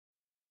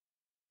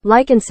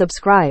Like and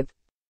subscribe.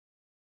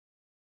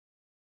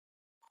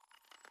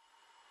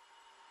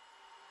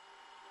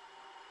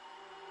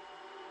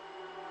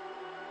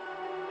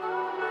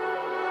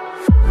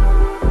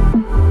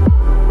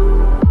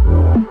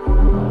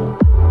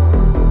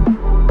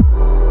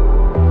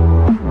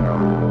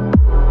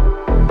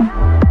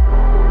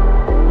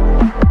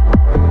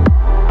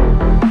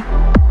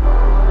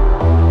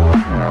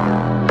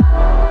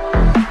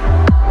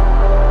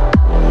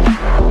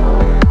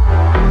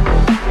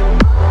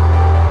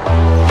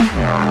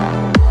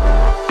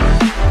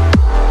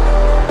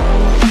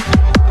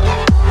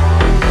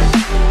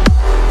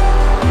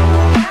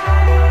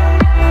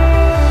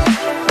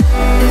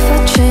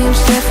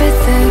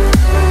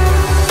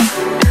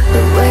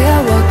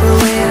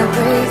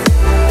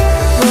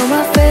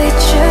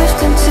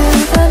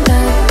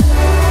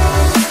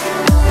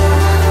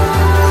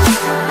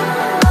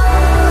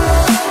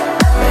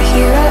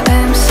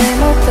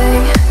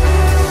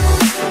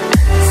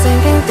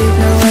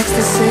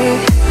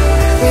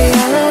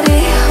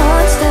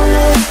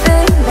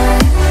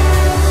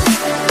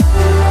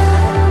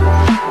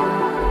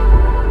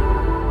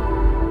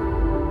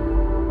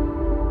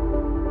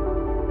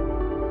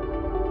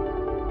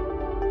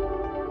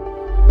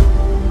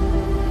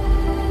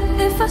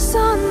 If I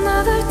saw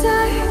another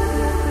day,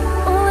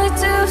 only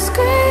to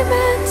scream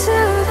into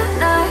the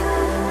night.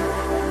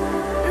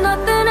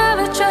 Nothing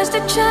ever tries to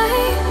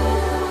change,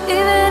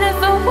 even if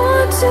I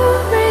want to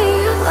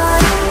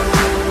realize.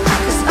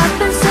 'Cause I've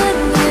been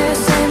sitting here,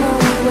 same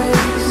old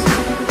ways,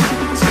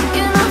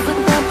 taking off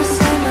without the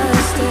same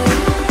mistake.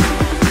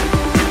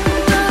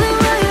 Darling,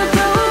 will you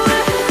go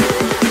away?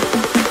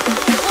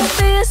 It won't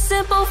be as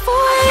simple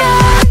for you.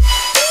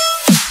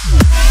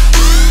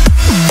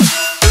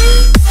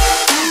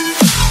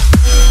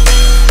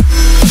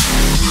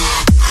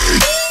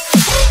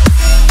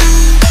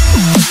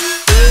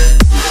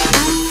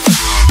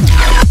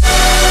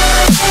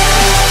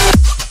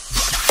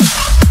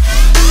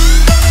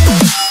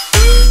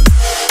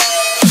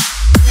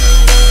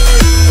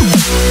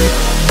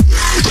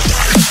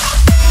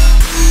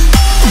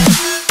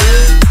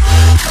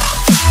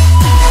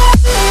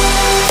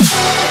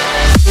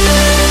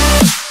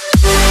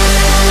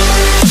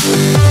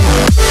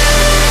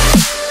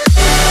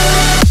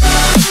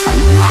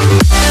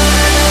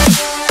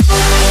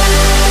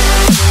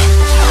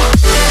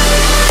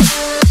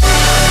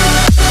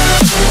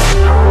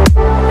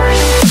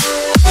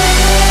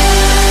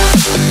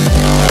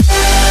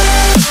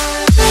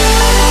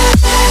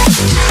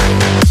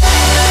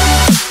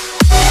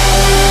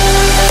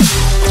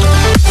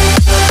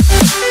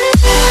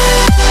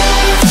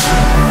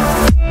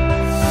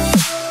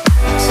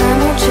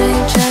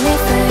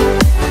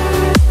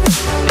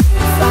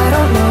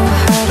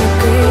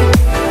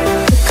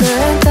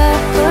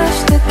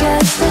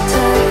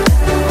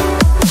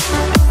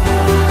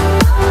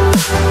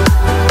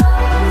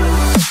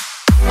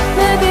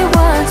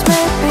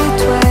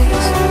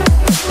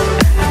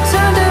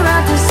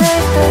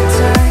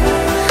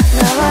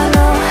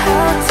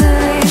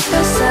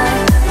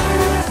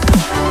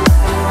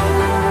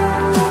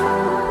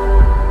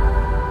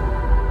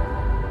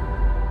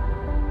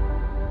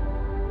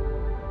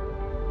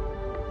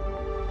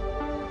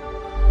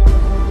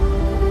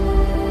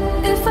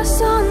 If I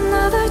saw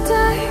another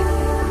day,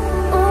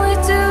 only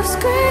to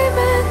scream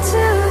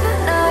into the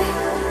night.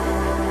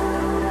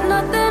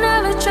 Nothing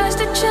ever tries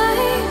to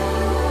change,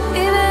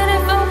 even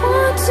if I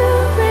want to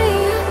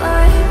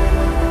realize.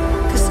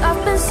 'Cause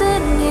I've been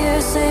sitting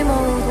here, same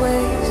old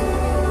ways,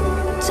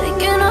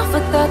 taking off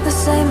without the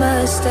same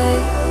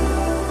mistake.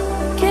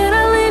 Can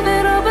I leave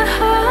it all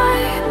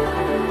behind?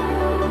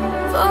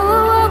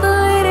 Follow all the